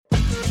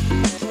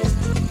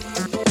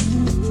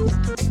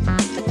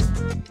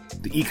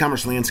The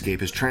e-commerce landscape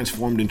has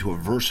transformed into a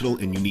versatile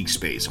and unique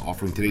space,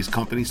 offering today's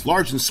companies,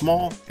 large and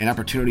small, an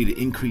opportunity to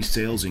increase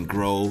sales and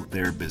grow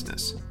their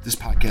business. This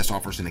podcast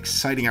offers an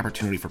exciting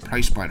opportunity for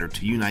PriceSpider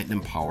to unite and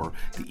empower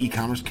the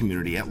e-commerce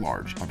community at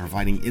large by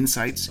providing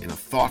insights in a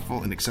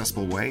thoughtful and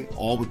accessible way,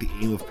 all with the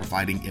aim of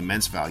providing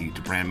immense value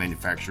to brand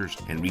manufacturers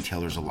and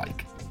retailers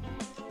alike.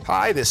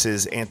 Hi, this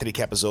is Anthony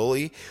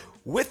Capizzoli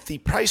with the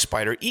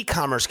PriceSpider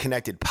e-commerce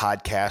connected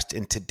podcast,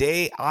 and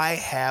today I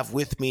have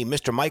with me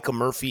Mr. Michael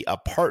Murphy, a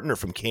partner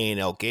from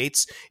K&L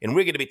Gates, and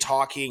we're going to be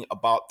talking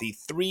about the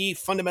three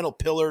fundamental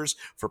pillars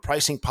for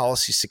pricing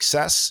policy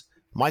success.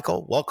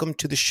 Michael, welcome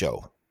to the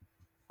show.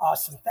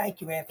 Awesome.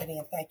 Thank you, Anthony,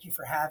 and thank you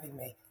for having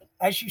me.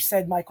 As you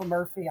said, Michael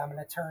Murphy, I'm an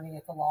attorney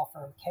at the law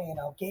firm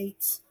K&L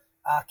Gates.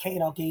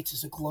 K&L Gates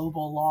is a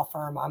global law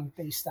firm. I'm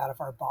based out of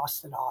our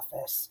Boston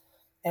office.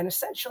 And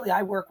essentially,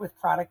 I work with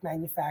product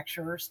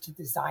manufacturers to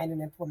design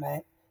and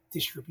implement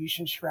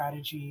distribution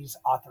strategies,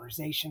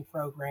 authorization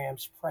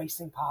programs,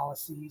 pricing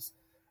policies,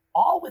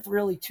 all with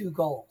really two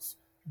goals.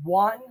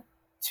 One,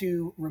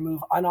 to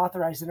remove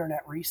unauthorized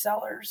internet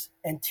resellers,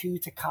 and two,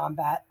 to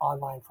combat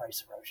online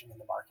price erosion in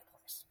the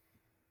marketplace.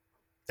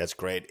 That's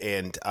great.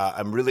 And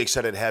I'm really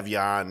excited to have you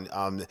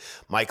on.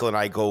 Michael and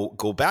I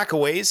go back a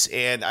ways,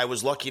 and I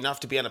was lucky enough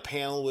to be on a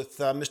panel with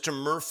Mr.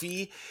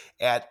 Murphy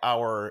at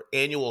our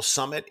annual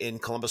summit in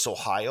Columbus,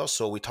 Ohio.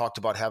 So we talked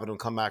about having him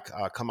come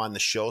on the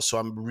show. So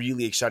I'm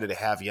really excited to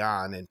have you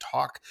on and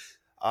talk.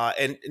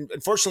 And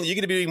unfortunately, you're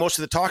going to be doing most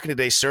of the talking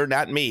today, sir,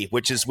 not me,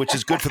 which is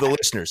good for the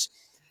listeners.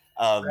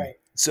 Right.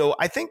 So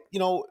I think,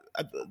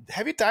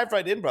 have you dive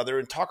right in, brother,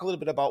 and talk a little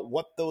bit about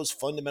what those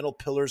fundamental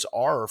pillars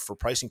are for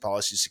pricing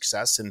policy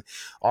success and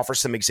offer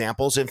some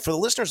examples. And for the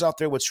listeners out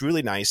there, what's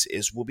really nice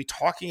is we'll be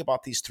talking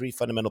about these three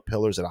fundamental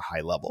pillars at a high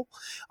level.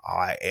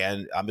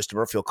 And Mr.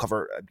 Murphy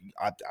will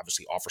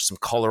obviously offer some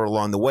color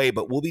along the way,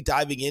 but we'll be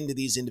diving into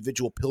these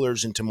individual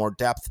pillars into more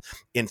depth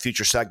in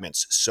future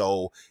segments.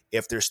 So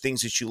if there's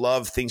things that you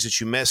love, things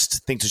that you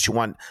missed, things that you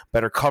want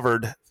better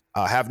covered,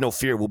 have no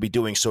fear, we'll be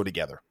doing so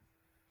together.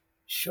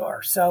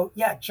 Sure. So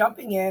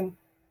jumping in,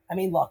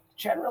 look,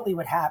 generally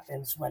what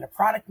happens when a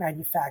product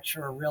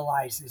manufacturer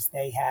realizes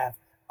they have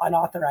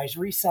unauthorized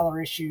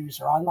reseller issues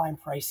or online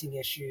pricing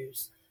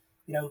issues,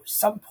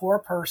 some poor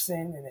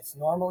person, and it's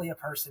normally a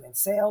person in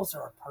sales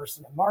or a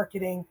person in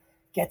marketing,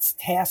 gets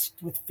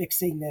tasked with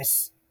fixing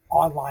this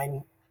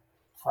online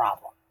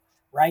problem,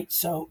 right?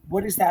 So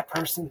what does that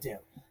person do?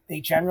 They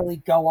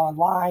generally go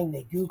online,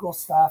 they Google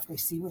stuff, they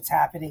see what's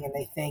happening, and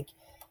they think,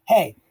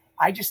 hey,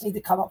 I just need to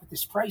come up with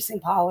this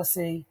pricing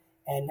policy,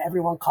 and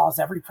everyone calls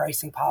every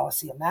pricing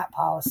policy a MAP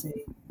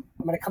policy.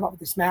 I'm going to come up with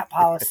this MAP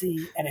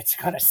policy, and it's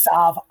going to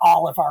solve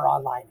all of our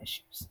online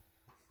issues.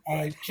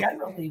 And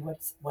generally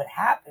what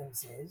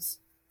happens is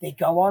they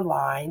go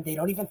online. They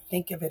don't even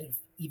think of it as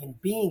even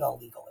being a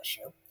legal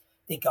issue.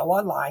 They go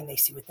online. They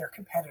see what their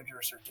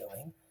competitors are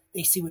doing.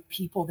 They see what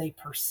people they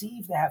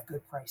perceive to have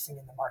good pricing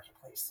in the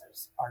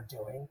marketplaces are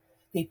doing.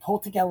 They pull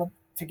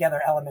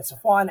together elements of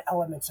one,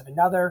 elements of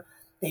another.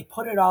 They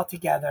put it all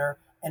together,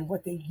 and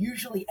what they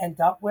usually end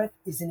up with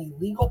is an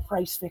illegal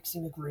price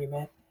fixing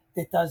agreement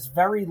that does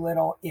very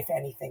little, if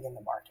anything, in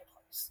the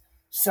marketplace.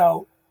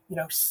 So,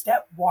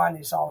 step one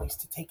is always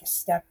to take a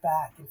step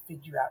back and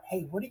figure out,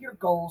 hey, what are your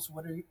goals?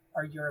 What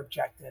are your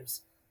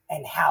objectives?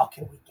 And how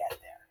can we get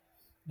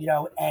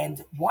there?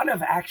 And one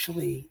of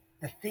actually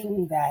the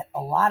thing that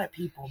a lot of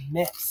people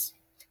miss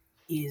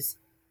is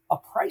a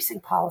pricing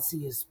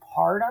policy is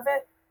part of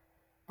it,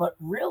 but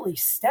really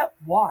step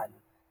one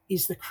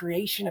is the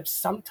creation of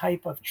some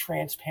type of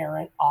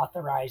transparent,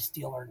 authorized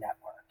dealer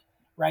network,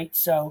 right?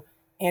 So,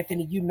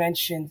 Anthony, you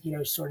mentioned,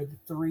 sort of the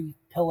three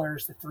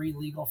pillars, the three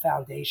legal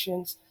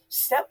foundations.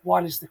 Step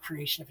one is the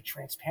creation of a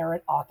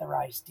transparent,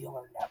 authorized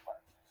dealer network.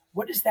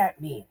 What does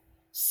that mean?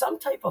 Some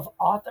type of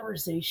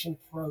authorization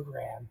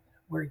program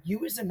where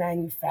you as a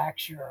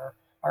manufacturer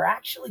are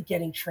actually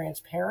getting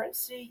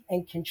transparency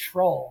and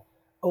control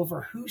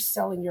over who's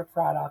selling your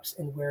products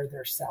and where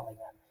they're selling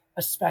them,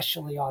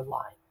 especially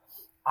online.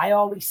 I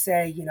always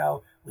say,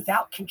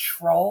 without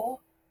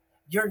control,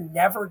 you're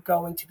never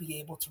going to be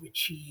able to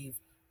achieve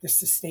the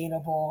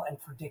sustainable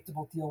and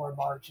predictable dealer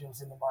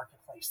margins in the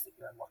marketplace that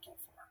you're looking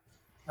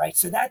for, right?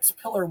 So that's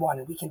pillar one,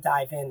 and we can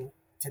dive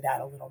into that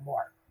a little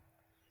more.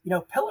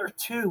 Pillar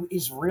two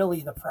is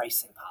really the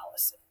pricing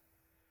policy,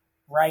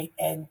 right?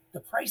 And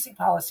the pricing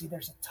policy,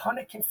 there's a ton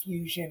of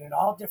confusion in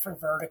all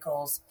different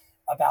verticals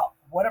about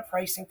what a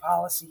pricing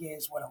policy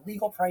is, what a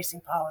legal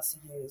pricing policy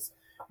is.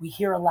 We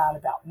hear a lot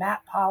about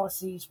MAP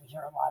policies. We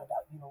hear a lot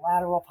about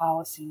unilateral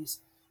policies.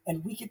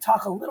 And we could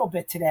talk a little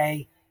bit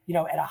today,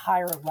 at a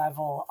higher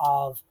level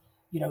of,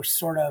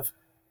 sort of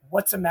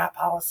what's a MAP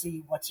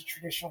policy, what's a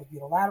traditional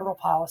unilateral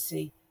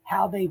policy,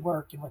 how they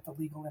work, and what the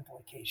legal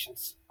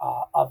implications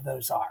of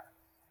those are.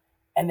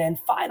 And then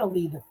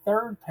finally, the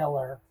third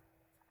pillar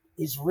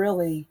is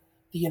really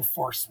the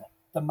enforcement,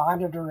 the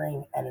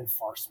monitoring and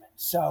enforcement.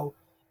 So,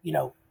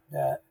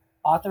 the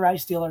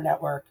authorized dealer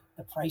network,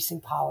 the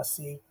pricing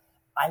policy,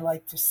 I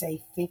like to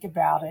say, think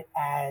about it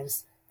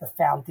as the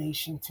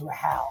foundation to a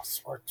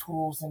house or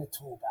tools in a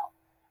tool belt,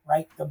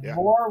 right? The Yeah.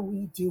 more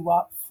we do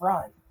up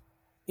front,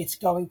 it's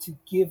going to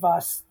give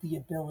us the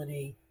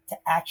ability to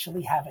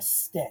actually have a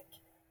stick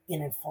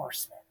in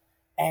enforcement.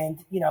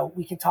 And,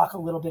 we can talk a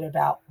little bit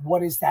about what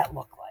does that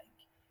look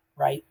like,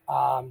 right?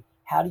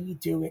 How do you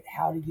do it?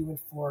 How do you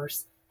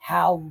enforce?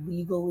 How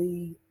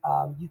legally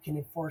you can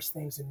enforce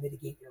things and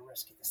mitigate your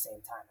risk at the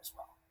same time as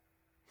well.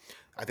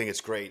 I think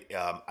it's great.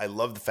 I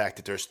love the fact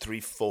that there's three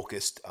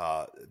focused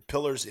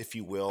pillars, if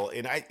you will,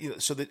 and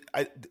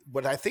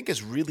what I think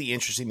is really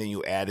interesting that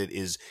you added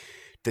is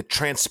the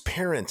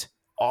transparent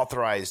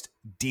authorized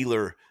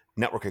dealer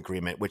network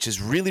agreement, which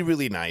is really,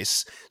 really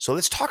nice. So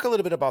let's talk a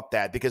little bit about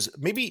that, because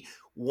maybe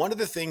one of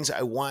the things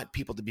I want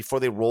people to, before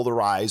they roll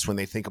their eyes when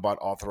they think about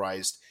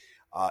authorized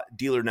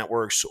dealer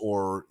networks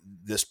or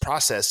this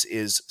process,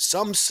 is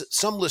some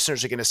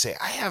listeners are going to say,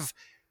 I have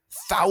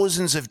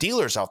thousands of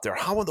dealers out there.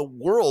 How in the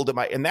world am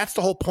I? And that's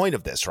the whole point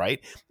of this, right?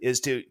 Is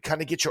to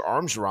kind of get your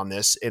arms around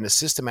this in a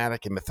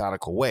systematic and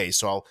methodical way.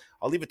 So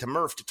I'll leave it to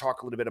Murph to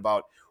talk a little bit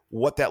about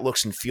what that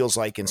looks and feels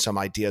like and some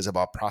ideas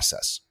about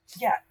process.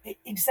 Yeah,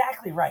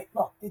 exactly right.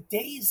 Look, the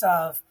days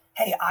of,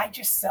 hey, I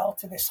just sell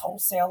to this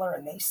wholesaler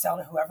and they sell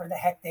to whoever the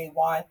heck they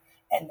want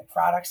and the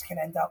products can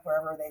end up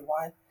wherever they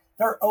want,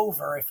 they're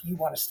over if you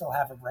want to still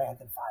have a brand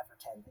in 5 or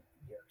 10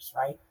 years,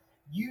 right?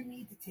 You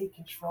need to take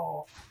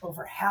control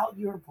over how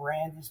your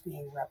brand is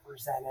being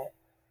represented,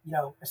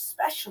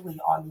 especially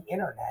on the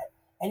internet,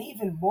 and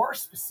even more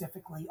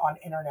specifically on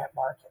internet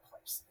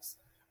marketplaces,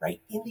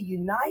 right? In the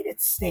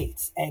United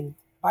States, and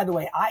by the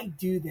way, I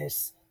do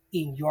this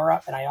in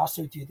Europe, and I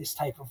also do this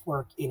type of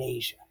work in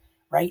Asia,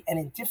 right? And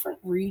in different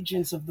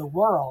regions of the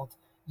world,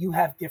 you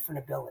have different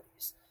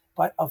abilities.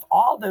 But of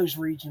all those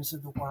regions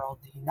of the world,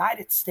 the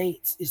United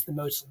States is the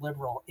most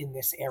liberal in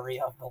this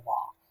area of the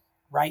law,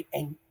 right?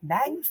 And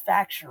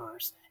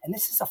manufacturers, and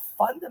this is a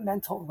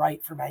fundamental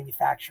right for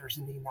manufacturers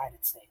in the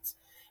United States,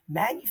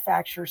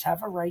 manufacturers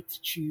have a right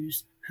to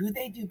choose who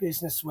they do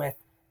business with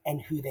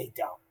and who they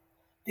don't.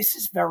 This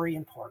is very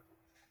important,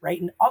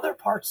 right? In other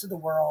parts of the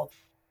world,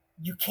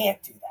 you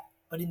can't do that.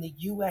 But in the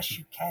US,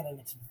 you can, and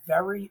it's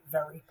very,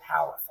 very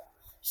powerful.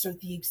 So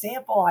the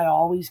example I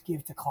always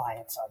give to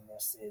clients on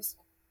this is,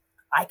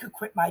 I could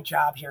quit my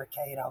job here at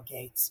K&L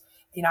Gates,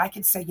 and I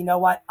could say, you know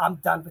what, I'm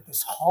done with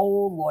this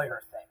whole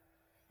lawyer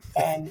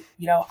thing. And,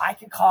 I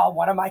could call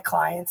one of my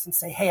clients and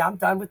say, hey, I'm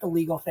done with the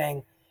legal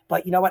thing,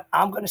 but you know what,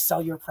 I'm going to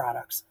sell your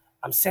products.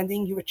 I'm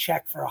sending you a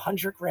check for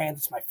 $100,000.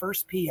 It's my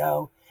first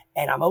PO,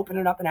 and I'm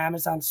opening up an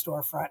Amazon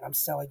storefront, and I'm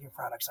selling your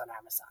products on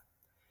Amazon.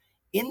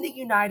 In the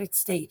United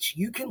States,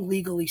 you can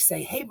legally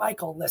say, hey,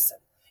 Michael, listen,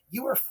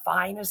 you are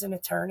fine as an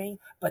attorney,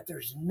 but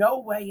there's no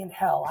way in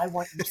hell I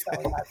want you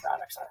selling my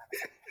products on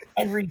Amazon,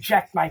 and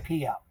reject my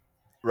PO.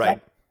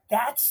 Right.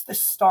 That's the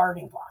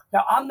starting block.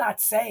 Now, I'm not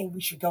saying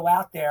we should go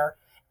out there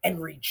and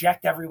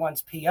reject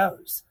everyone's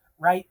POs,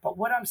 right? But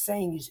what I'm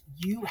saying is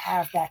you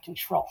have that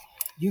control.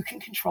 You can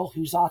control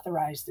who's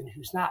authorized and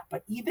who's not.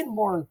 But even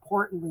more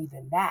importantly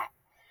than that,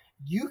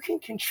 you can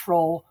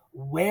control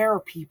where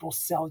people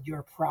sell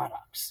your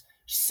products.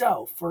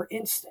 So, for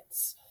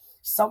instance,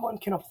 someone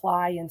can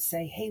apply and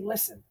say, hey,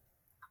 listen,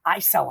 I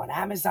sell on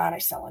Amazon, I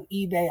sell on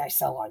eBay, I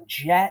sell on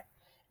Jet,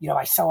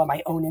 I sell on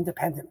my own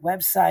independent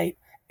website,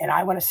 and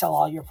I want to sell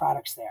all your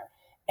products there.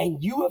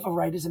 And you have a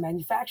right as a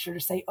manufacturer to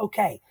say,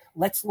 okay,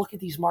 let's look at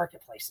these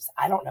marketplaces.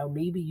 I don't know,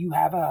 maybe you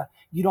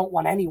don't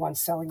want anyone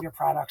selling your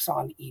products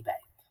on eBay.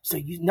 So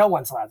no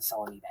one's allowed to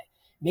sell on eBay.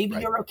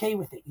 Maybe You're okay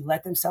with it. You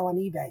let them sell on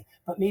eBay,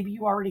 but maybe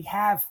you already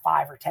have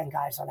 5 or 10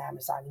 guys on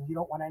Amazon and you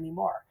don't want any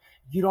more.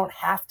 You don't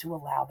have to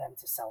allow them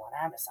to sell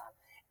on Amazon.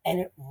 And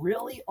it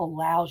really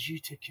allows you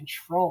to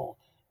control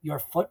your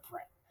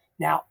footprint.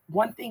 Now,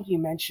 one thing you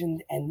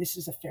mentioned, and this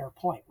is a fair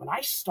point, when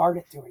I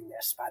started doing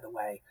this, by the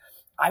way,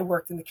 I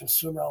worked in the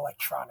consumer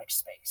electronics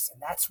space,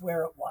 and that's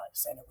where it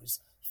was. And it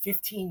was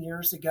 15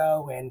 years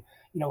ago, and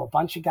a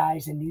bunch of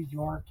guys in New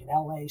York and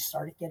LA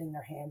started getting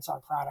their hands on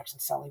products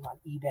and selling on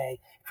eBay,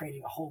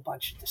 creating a whole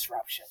bunch of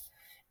disruption.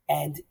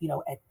 And,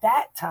 at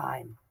that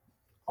time,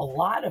 a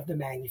lot of the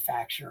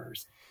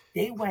manufacturers,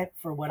 they went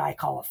for what I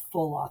call a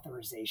full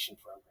authorization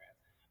program,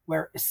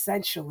 where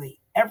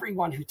essentially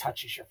everyone who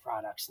touches your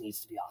products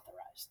needs to be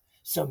authorized.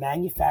 So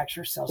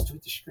manufacturer sells to a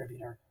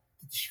distributor.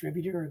 The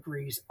distributor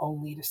agrees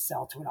only to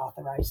sell to an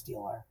authorized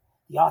dealer.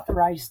 The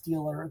authorized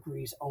dealer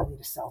agrees only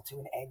to sell to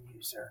an end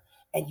user.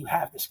 And you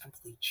have this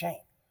complete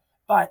chain.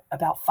 But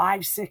about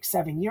 5, 6,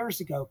 7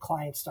 years ago,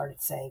 clients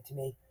started saying to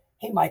me,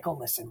 hey, Michael,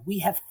 listen, we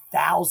have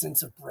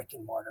thousands of brick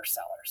and mortar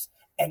sellers.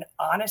 And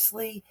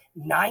honestly,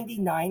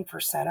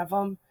 99% of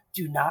them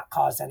do not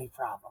cause any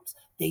problems.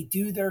 They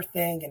do their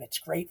thing and it's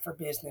great for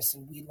business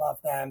and we love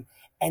them.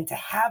 And to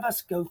have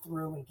us go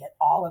through and get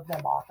all of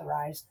them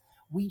authorized,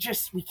 we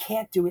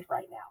can't do it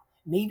right now.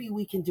 Maybe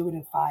we can do it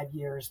in 5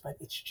 years, but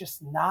it's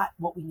just not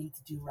what we need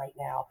to do right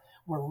now.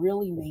 We're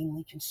really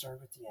mainly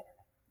concerned with the internet.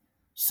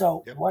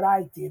 So What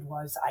I did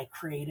was I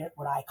created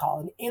what I call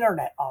an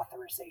internet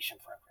authorization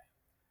program.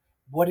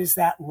 What does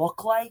that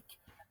look like?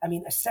 I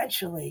mean,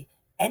 essentially,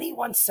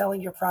 Anyone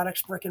selling your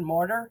products brick and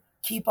mortar,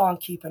 keep on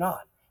keeping on.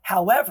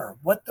 However,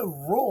 what the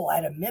rule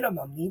at a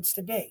minimum needs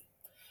to be,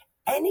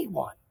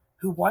 anyone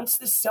who wants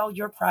to sell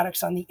your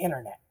products on the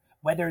internet,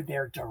 whether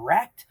they're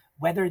direct,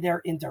 whether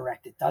they're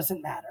indirect, it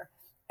doesn't matter.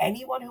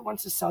 Anyone who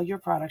wants to sell your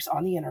products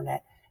on the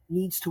internet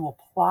needs to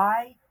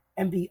apply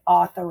and be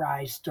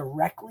authorized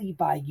directly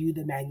by you,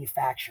 the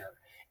manufacturer.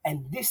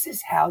 And this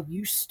is how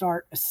you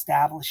start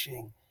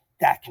establishing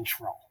that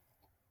control.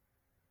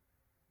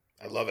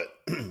 I love it.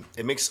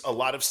 It makes a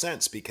lot of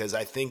sense because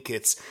I think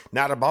it's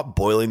not about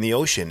boiling the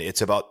ocean.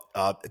 It's about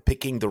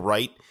picking the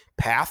right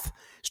path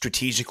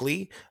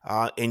strategically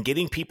and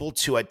getting people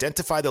to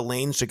identify the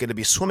lanes they're going to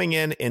be swimming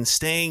in and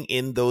staying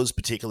in those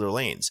particular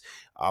lanes.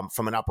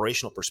 From an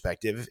operational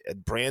perspective,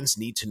 brands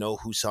need to know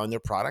who's selling their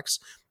products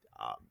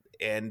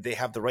and they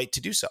have the right to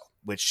do so,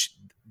 which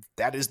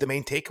that is the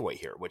main takeaway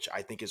here, which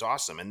I think is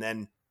awesome. And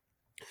then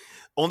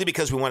only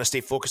because we want to stay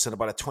focused on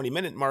about a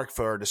 20-minute mark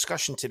for our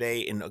discussion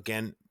today. And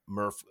again,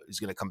 Murph is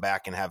going to come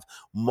back and have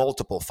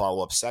multiple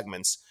follow-up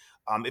segments.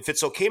 If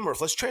it's okay,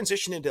 Murph, let's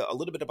transition into a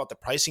little bit about the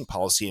pricing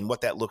policy and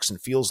what that looks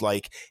and feels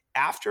like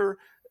after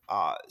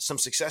some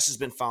success has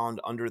been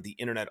found under the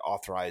Internet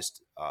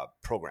Authorized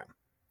program.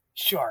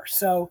 Sure.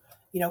 So,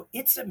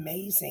 it's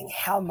amazing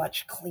how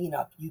much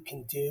cleanup you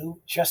can do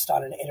just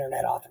on an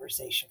Internet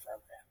Authorization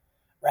program,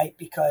 right?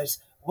 Because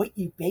what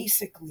you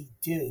basically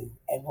do,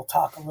 and we'll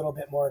talk a little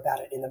bit more about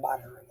it in the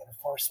monitoring and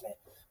enforcement,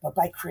 but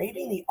by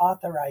creating the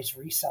authorized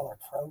reseller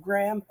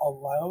program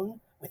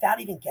alone, without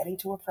even getting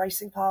to a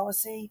pricing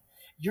policy,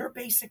 you're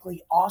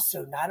basically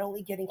also not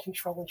only getting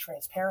control and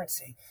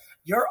transparency,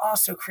 you're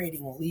also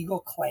creating legal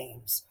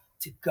claims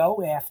to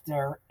go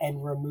after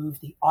and remove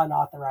the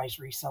unauthorized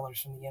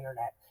resellers from the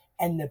internet.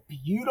 And the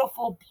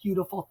beautiful,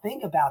 beautiful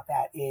thing about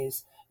that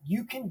is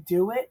you can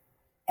do it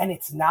and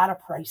it's not a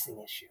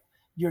pricing issue.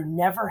 You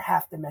never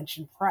have to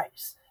mention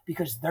price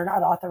because they're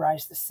not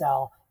authorized to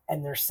sell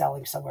and they're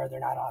selling somewhere they're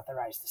not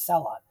authorized to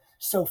sell on.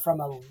 So from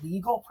a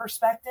legal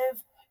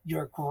perspective,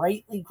 you're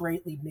greatly,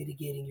 greatly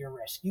mitigating your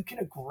risk. You can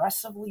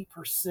aggressively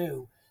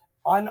pursue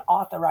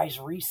unauthorized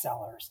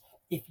resellers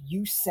if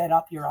you set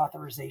up your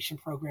authorization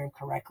program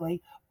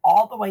correctly,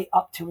 all the way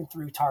up to and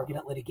through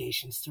targeted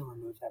litigations to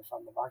remove them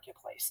from the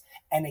marketplace.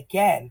 And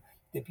again,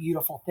 the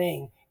beautiful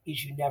thing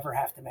is you never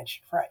have to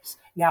mention price.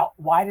 Now,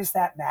 why does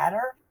that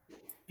matter?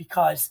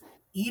 Because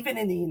even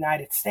in the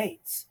United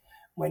States,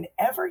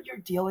 whenever you're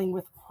dealing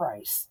with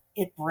price,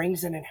 it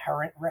brings an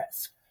inherent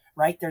risk,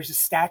 right? There's a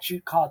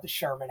statute called the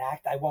Sherman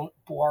Act. I won't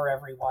bore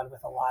everyone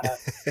with a lot of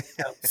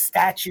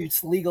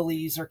statutes,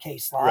 legalese, or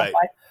case law. Right.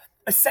 But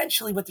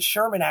essentially what the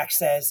Sherman Act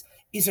says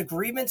is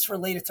agreements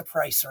related to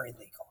price are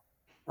illegal,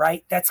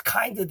 right? That's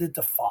kind of the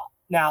default.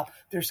 Now,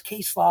 there's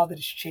case law that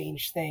has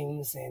changed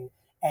things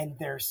and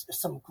there's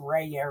some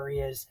gray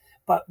areas.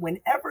 But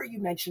whenever you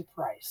mention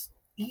price,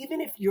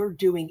 even if you're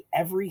doing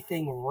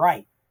everything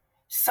right,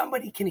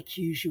 somebody can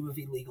accuse you of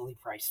illegally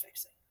price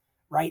fixing,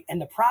 right?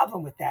 And the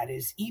problem with that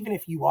is even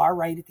if you are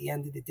right at the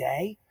end of the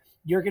day,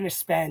 you're going to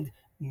spend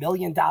 $1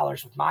 million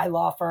with my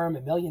law firm,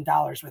 $1 million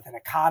with an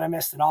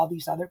economist and all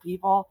these other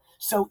people.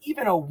 So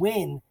even a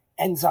win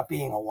ends up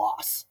being a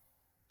loss,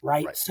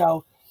 right?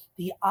 So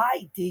the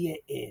idea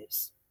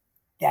is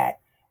that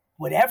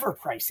whatever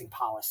pricing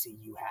policy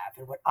you have,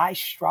 and what I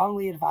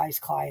strongly advise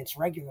clients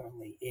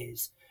regularly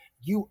is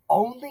you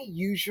only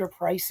use your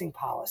pricing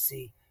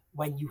policy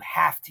when you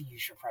have to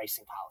use your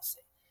pricing policy.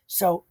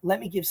 So let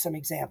me give some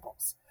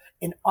examples.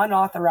 An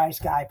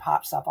unauthorized guy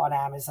pops up on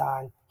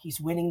Amazon. He's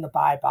winning the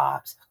buy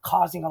box,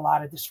 causing a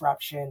lot of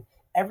disruption.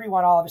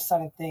 Everyone all of a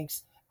sudden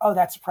thinks, oh,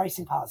 that's a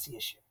pricing policy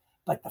issue.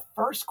 But the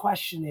first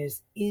question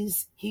is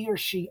he or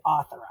she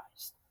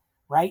authorized,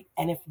 right?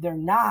 And if they're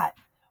not,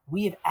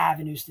 we have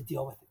avenues to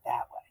deal with it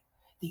that way.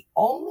 The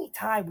only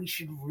time we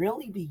should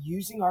really be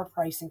using our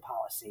pricing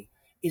policy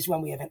is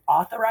when we have an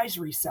authorized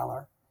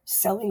reseller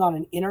selling on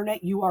an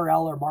internet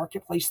URL or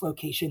marketplace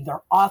location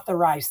they're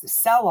authorized to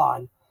sell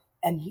on,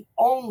 and the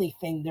only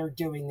thing they're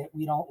doing that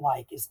we don't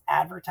like is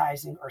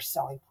advertising or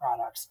selling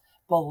products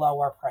below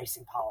our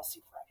pricing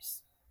policy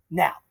price.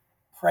 Now,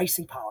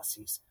 pricing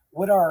policies,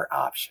 what are our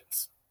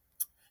options?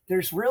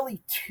 There's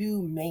really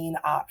two main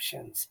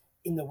options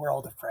in the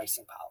world of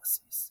pricing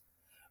policies.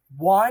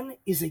 One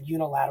is a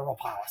unilateral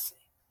policy,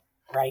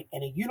 right?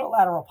 And a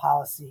unilateral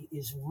policy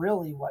is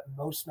really what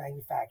most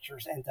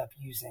manufacturers end up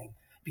using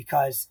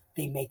because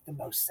they make the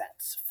most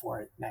sense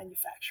for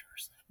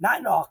manufacturers. Not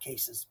in all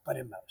cases, but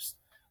in most.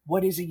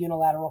 What is a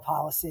unilateral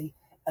policy?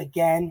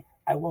 Again,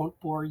 I won't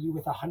bore you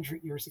with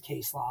 100 years of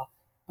case law,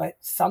 but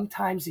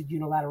sometimes a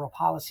unilateral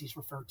policy is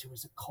referred to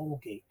as a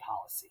Colgate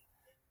policy.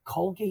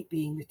 Colgate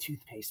being the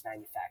toothpaste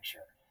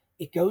manufacturer.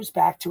 It goes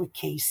back to a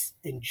case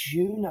in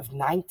June of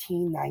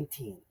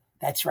 1919.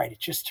 That's right. It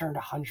just turned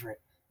 100,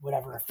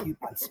 whatever, a few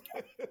months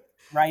ago,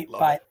 right?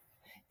 But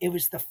it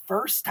was the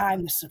first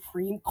time the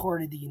Supreme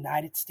Court of the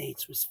United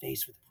States was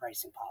faced with a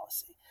pricing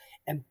policy.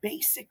 And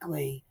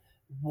basically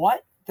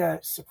what the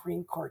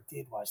Supreme Court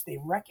did was they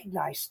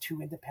recognized two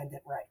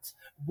independent rights.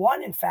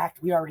 One, in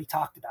fact, we already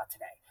talked about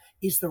today,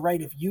 is the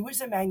right of you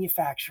as a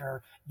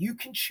manufacturer. You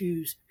can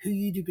choose who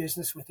you do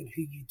business with and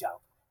who you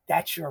don't.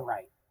 That's your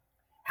right.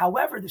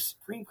 However, the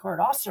Supreme Court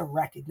also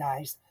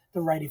recognized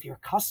the right of your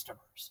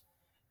customers.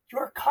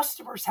 Your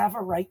customers have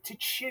a right to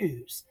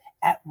choose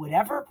at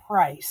whatever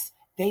price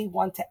they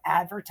want to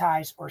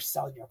advertise or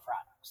sell your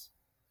products.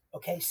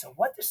 Okay, so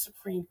what the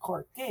Supreme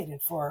Court did,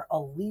 and for a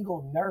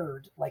legal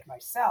nerd like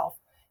myself,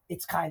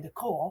 it's kind of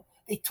cool.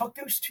 They took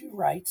those two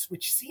rights,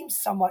 which seem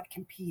somewhat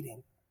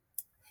competing.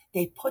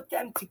 They put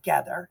them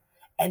together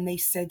and they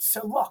said,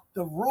 so look,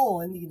 the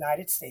rule in the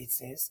United States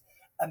is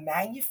a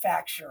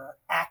manufacturer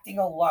acting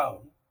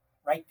alone,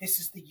 right? This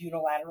is the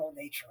unilateral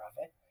nature of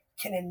it,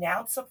 can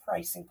announce a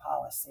pricing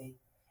policy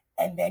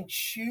and then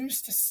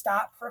choose to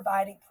stop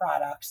providing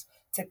products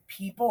to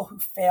people who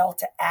fail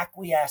to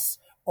acquiesce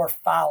or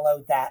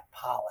follow that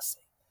policy.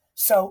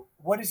 So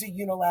what does a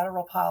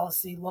unilateral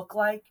policy look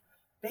like?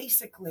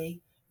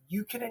 Basically,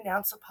 you can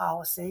announce a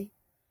policy.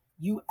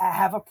 You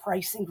have a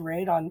pricing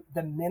grid on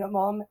the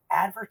minimum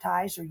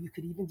advertised, or you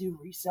could even do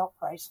resale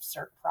price of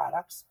certain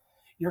products.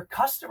 Your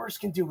customers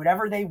can do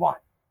whatever they want.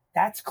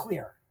 That's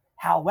clear.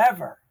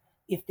 However,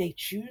 if they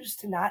choose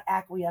to not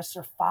acquiesce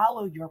or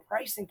follow your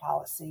pricing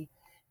policy,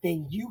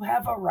 then you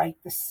have a right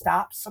to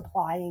stop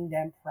supplying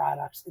them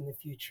products in the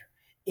future.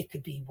 It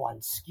could be one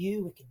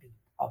SKU, it could be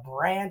a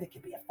brand, it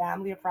could be a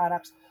family of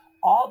products,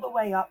 all the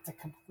way up to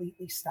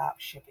completely stop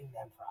shipping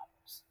them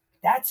products.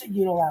 That's a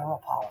unilateral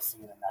policy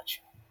in a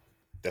nutshell.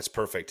 That's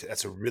perfect.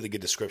 That's a really good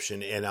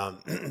description.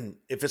 And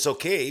if it's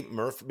okay,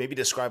 Murph, maybe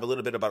describe a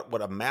little bit about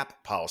what a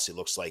MAP policy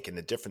looks like and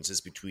the differences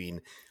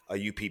between a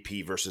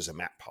UPP versus a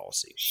MAP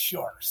policy.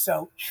 Sure.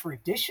 So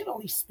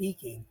traditionally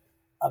speaking,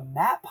 a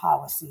MAP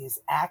policy is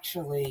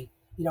actually,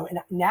 and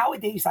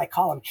nowadays I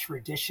call them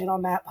traditional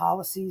MAP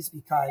policies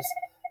because,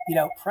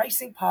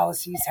 pricing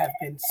policies have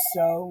been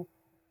so,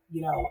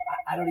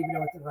 I don't even know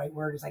what the right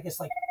word is. I guess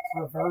like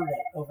perverted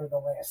over the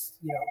last,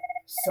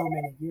 so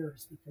many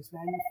years because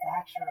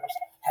manufacturers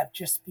have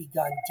just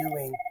begun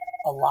doing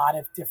a lot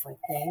of different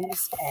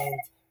things and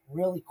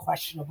really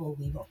questionable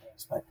legal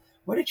things. But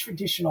what a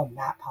traditional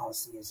MAP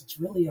policy is, it's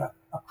really a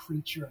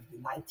creature of the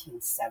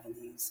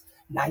 1970s,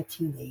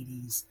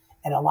 1980s,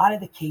 and a lot of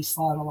the case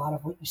law and a lot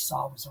of what you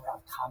saw was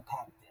around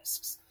compact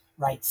discs,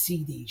 right?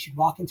 CDs. You'd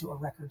walk into a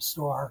record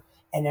store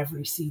and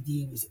every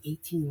CD was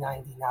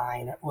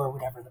 $18.99 or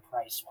whatever the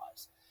price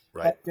was.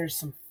 Right. But there's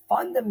some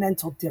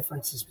fundamental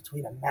differences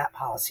between a MAP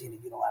policy and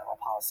a unilateral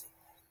policy.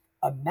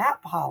 A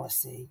MAP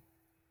policy,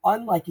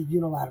 unlike a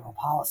unilateral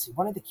policy,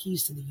 one of the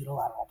keys to the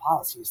unilateral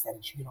policy is that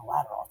it's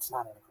unilateral. It's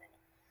not an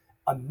agreement.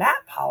 A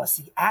MAP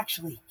policy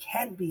actually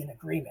can be an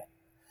agreement,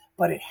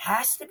 but it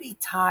has to be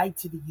tied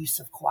to the use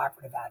of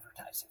cooperative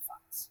advertising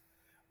funds,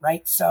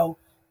 right? So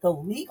the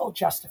legal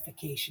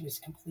justification is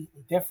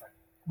completely different.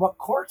 What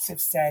courts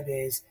have said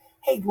is,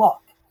 hey,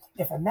 look,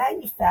 if a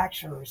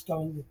manufacturer is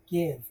going to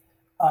give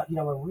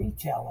a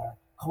retailer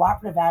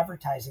cooperative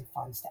advertising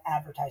funds to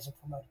advertise and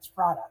promote its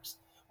products,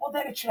 well,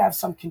 then it should have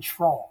some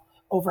control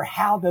over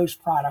how those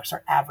products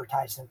are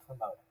advertised and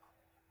promoted,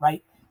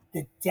 right?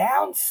 The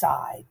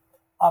downside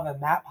of a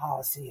MAP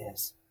policy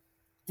is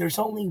there's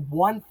only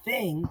one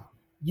thing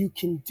you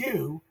can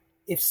do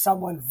if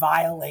someone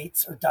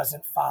violates or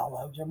doesn't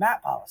follow your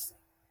MAP policy.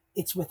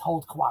 It's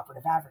withhold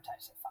cooperative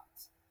advertising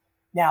funds.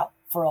 Now,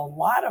 for a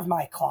lot of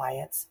my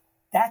clients,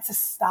 that's a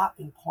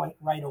stopping point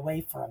right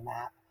away for a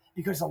MAP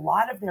because a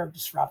lot of their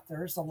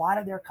disruptors, a lot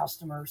of their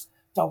customers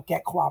don't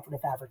get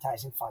cooperative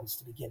advertising funds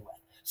to begin with.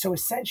 So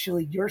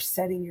essentially, you're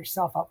setting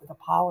yourself up with a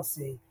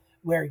policy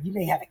where you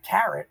may have a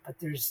carrot, but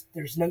there's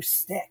no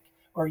stick,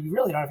 or you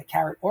really don't have a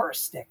carrot or a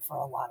stick for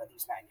a lot of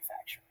these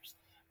manufacturers,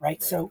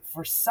 right? So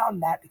for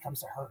some, that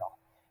becomes a hurdle.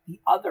 The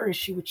other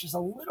issue, which is a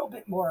little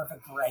bit more of a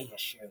gray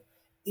issue,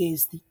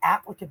 is the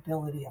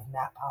applicability of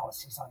MAP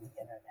policies on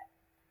the internet,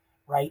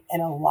 right?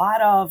 And a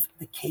lot of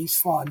the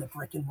case law in the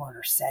brick and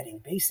mortar setting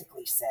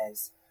basically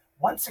says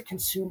once a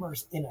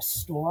consumer's in a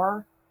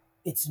store,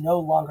 it's no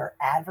longer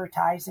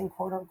advertising,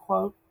 quote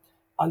unquote,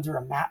 under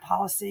a MAP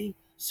policy.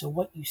 So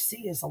what you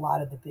see is a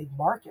lot of the big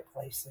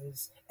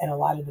marketplaces and a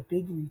lot of the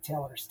big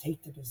retailers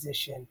take the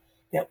position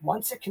that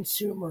once a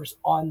consumer's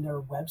on their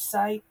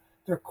website,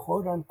 they're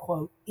quote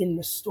unquote in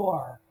the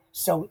store.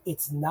 So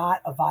it's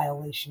not a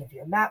violation of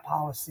your MAP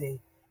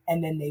policy,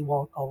 and then they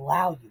won't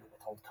allow you to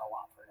withhold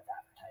cooperative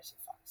advertising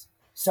funds.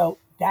 So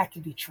that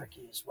can be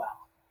tricky as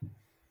well.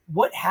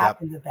 What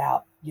happened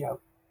about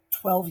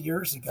 12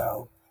 years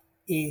ago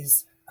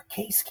is a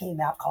case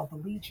came out called the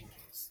Legion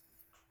case.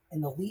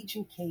 And the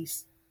Legion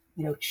case,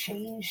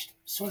 changed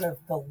sort of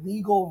the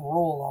legal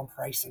rule on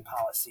pricing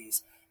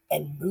policies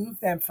and moved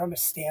them from a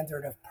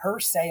standard of per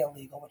se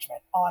illegal, which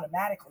meant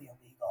automatically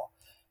illegal,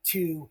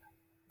 to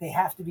they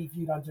have to be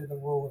viewed under the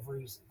rule of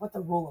reason. What the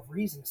rule of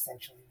reason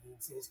essentially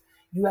means is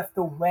you have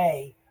to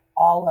weigh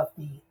all of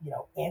the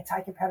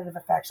anti-competitive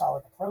effects, all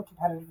of the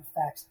pro-competitive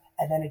effects,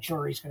 and then a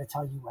jury is going to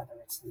tell you whether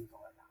it's legal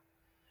or not.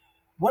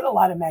 What a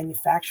lot of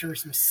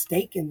manufacturers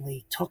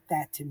mistakenly took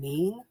that to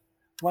mean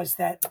was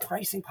that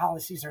pricing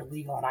policies are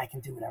legal and I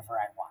can do whatever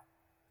I want,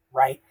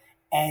 right?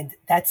 And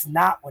that's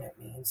not what it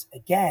means.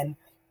 Again,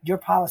 your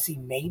policy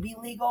may be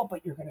legal,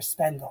 but you're going to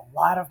spend a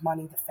lot of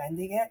money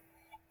defending it.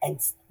 And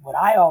what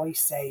I always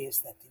say is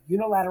that the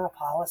unilateral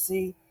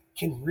policy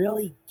can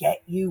really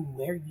get you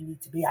where you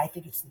need to be. I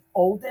think it's the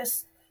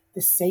oldest,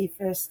 the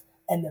safest,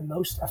 and the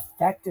most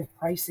effective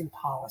pricing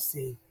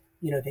policy,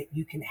 that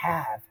you can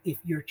have if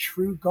your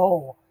true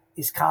goal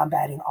is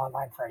combating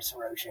online price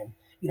erosion,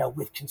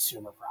 with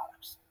consumer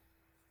products.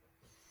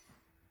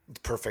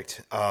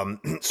 Perfect.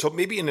 So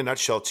maybe in a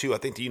nutshell, too, I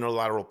think the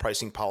unilateral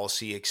pricing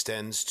policy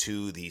extends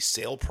to the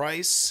sale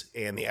price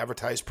and the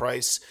advertised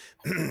price,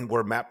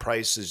 where MAP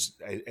price is,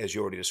 as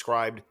you already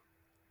described,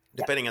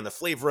 depending on the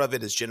flavor of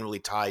it, is generally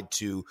tied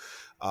to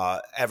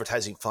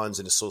advertising funds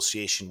in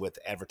association with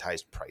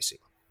advertised pricing.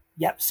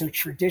 Yep. So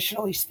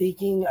traditionally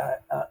speaking,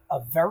 a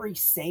very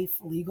safe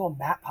legal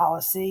MAP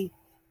policy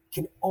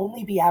can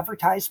only be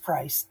advertised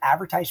price.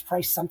 Advertised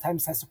price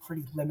sometimes has a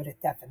pretty limited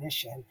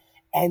definition.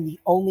 And the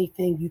only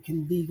thing you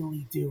can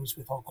legally do is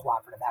withhold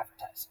cooperative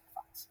advertising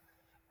funds.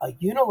 A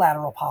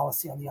unilateral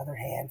policy, on the other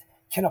hand,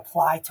 can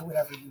apply to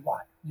whatever you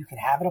want. You can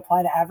have it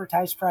apply to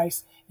advertised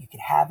price. You can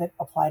have it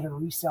apply to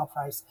resale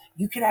price.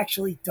 You can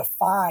actually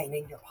define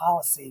in your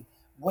policy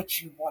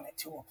what you want it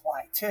to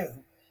apply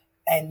to.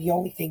 And the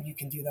only thing you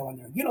can do, though,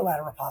 under a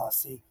unilateral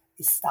policy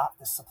is stop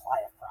the supply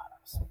of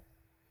products.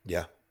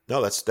 Yeah.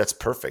 No, that's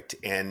perfect.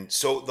 And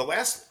so the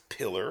last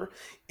pillar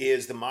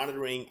is the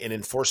monitoring and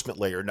enforcement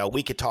layer. Now,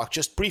 we could talk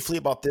just briefly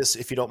about this,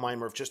 if you don't mind,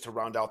 Murph, just to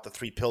round out the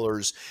three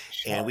pillars,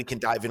 sure. And we can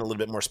dive in a little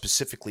bit more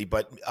specifically.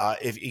 But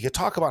if you could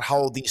talk about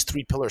how these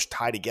three pillars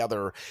tie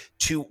together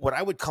to what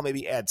I would call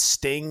maybe add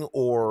sting,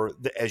 or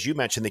as you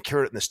mentioned, the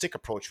carrot and the stick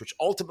approach, which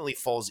ultimately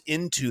falls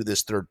into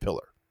this third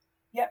pillar.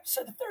 Yeah.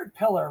 So the third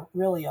pillar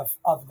really of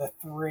the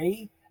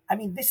three,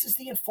 this is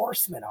the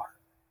enforcement arm.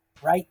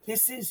 Right?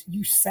 This is,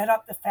 you set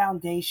up the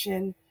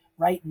foundation,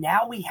 right?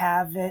 Now we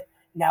have it.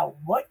 Now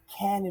what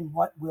can and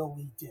what will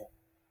we do?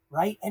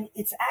 Right? And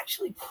it's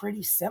actually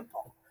pretty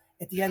simple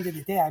at the end of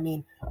the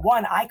day.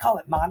 One, I call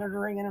it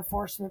monitoring and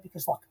enforcement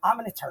because, look, I'm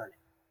an attorney,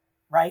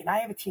 right? And I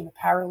have a team of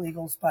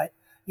paralegals, but,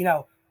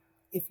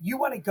 if you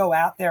want to go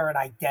out there and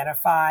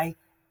identify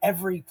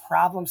every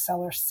problem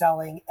seller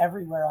selling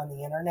everywhere on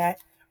the internet,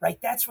 right?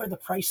 That's where the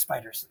price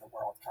spiders of the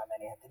world come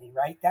in, Anthony,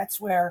 right?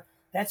 That's where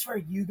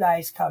you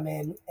guys come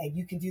in and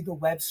you can do the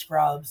web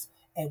scrubs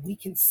and we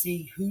can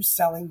see who's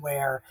selling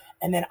where.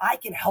 And then I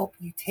can help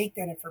you take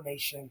that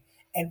information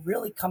and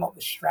really come up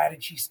with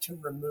strategies to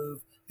remove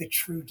the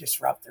true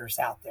disruptors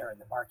out there in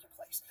the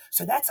marketplace.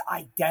 So that's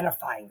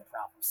identifying the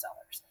problem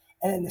sellers.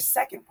 And then the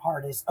second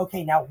part is,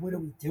 okay, now what do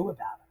we do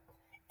about it?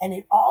 And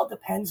it all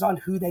depends on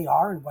who they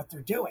are and what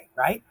they're doing,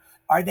 right?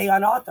 Are they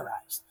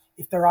unauthorized?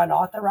 If they're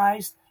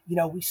unauthorized,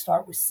 we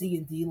start with C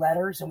and D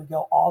letters and we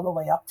go all the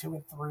way up to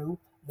and through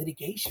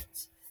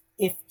litigations.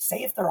 If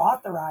they're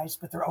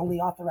authorized, but they're only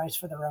authorized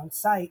for their own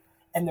site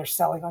and they're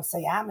selling on,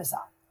 say,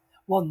 Amazon.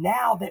 Well,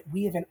 now that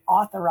we have an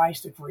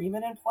authorized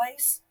agreement in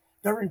place,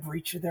 they're in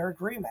breach of their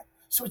agreement.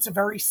 So it's a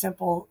very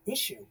simple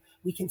issue.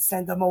 We can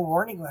send them a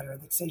warning letter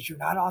that says you're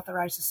not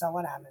authorized to sell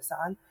on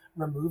Amazon,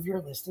 remove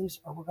your listings,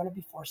 or we're going to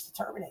be forced to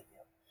terminate you.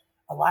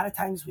 A lot of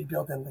times we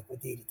build in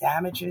liquidated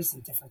damages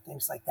and different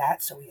things like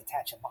that. So we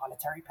attach a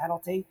monetary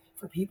penalty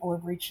for people who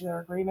breach their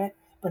agreement.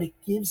 But it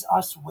gives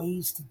us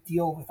ways to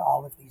deal with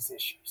all of these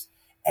issues.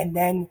 And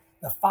then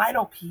the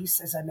final piece,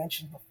 as I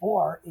mentioned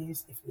before,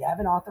 is if we have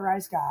an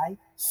authorized guy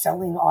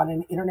selling on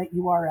an internet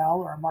URL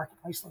or a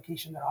marketplace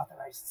location they're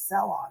authorized to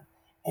sell on,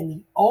 and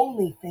the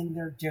only thing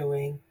they're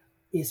doing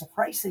is a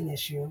pricing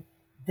issue,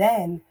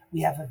 then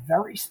we have a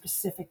very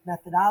specific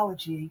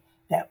methodology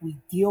that we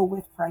deal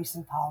with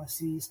pricing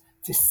policies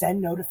to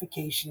send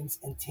notifications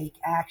and take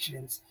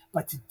actions,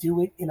 but to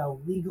do it in a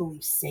legally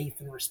safe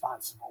and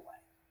responsible way.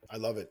 I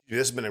love it. This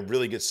has been a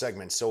really good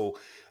segment. So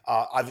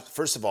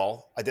first of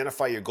all,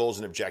 identify your goals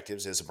and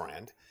objectives as a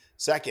brand.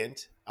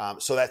 Second,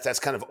 so that's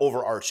kind of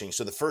overarching.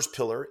 So the first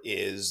pillar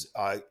is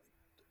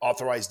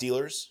authorized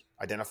dealers,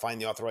 identifying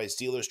the authorized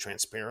dealers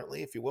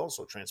transparently, if you will.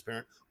 So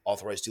transparent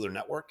authorized dealer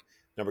network.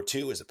 Number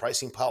two is the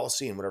pricing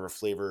policy and whatever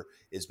flavor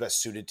is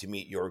best suited to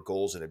meet your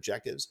goals and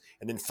objectives.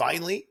 And then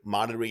finally,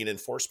 monitoring and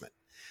enforcement.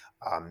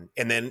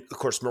 And then, of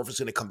course, Murph is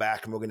going to come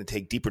back and we're going to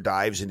take deeper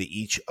dives into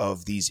each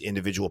of these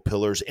individual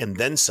pillars and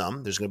then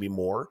some. There's going to be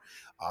more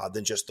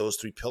than just those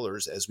three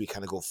pillars as we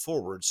kind of go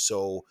forward.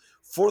 So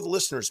for the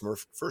listeners,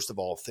 Murph, first of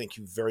all, thank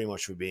you very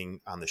much for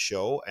being on the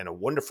show and a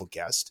wonderful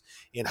guest.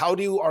 And how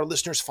do our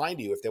listeners find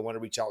you if they want to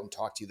reach out and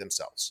talk to you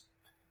themselves?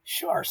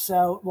 Sure.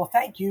 So, well,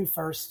 thank you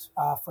first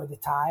for the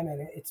time.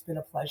 And it's been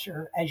a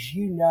pleasure. As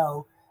you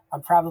know,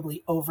 I'm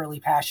probably overly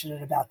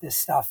passionate about this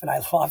stuff and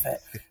I love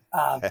it.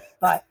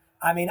 But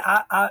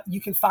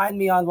you can find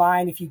me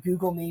online. If you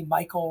Google me,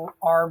 Michael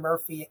R.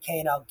 Murphy at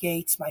K&L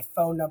Gates. My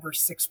phone number is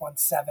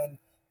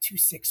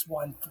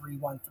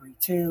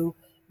 617-261-3132.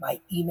 My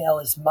email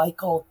is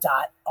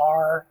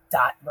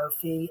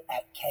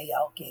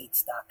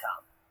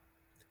michael.r.murphy@klgates.com.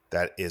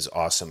 That is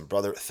awesome.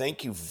 Brother,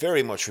 thank you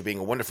very much for being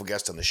a wonderful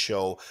guest on the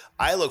show.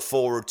 I look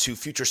forward to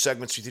future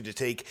segments with you to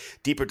take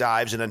deeper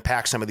dives and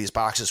unpack some of these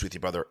boxes with you,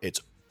 brother.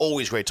 It's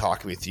always great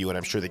talking with you, and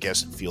I'm sure the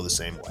guests feel the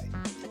same way.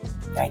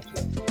 Thank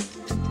you.